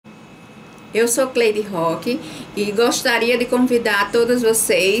Eu sou Cleide Roque e gostaria de convidar todos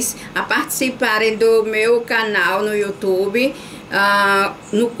vocês a participarem do meu canal no YouTube,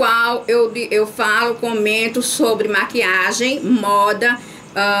 no qual eu falo, comento sobre maquiagem, moda,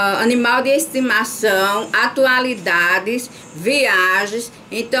 animal de estimação, atualidades, viagens.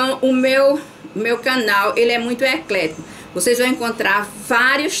 Então o meu canal ele é muito eclético. Vocês vão encontrar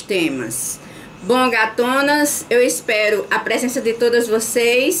vários temas. Bom, gatonas, eu espero a presença de todas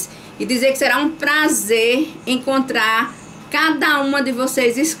vocês e dizer que será um prazer encontrar cada uma de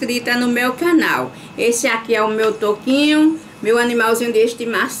vocês inscrita no meu canal. Esse aqui é o meu toquinho, meu animalzinho de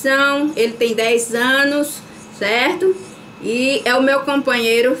estimação. Ele tem 10 anos, certo? E é o meu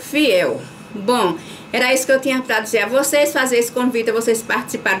companheiro fiel. Bom, era isso que eu tinha para dizer a vocês, fazer esse convite a vocês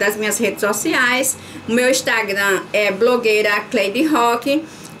participarem das minhas redes sociais. O meu Instagram é blogueira Cleide Roque.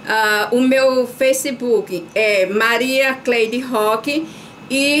 O meu Facebook é Maria Cleide Roque.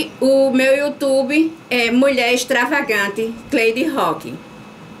 E o meu YouTube é Mulher Extravagante Cleide Roque.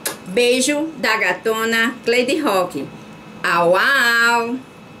 Beijo da gatona Cleide Roque. Au, au!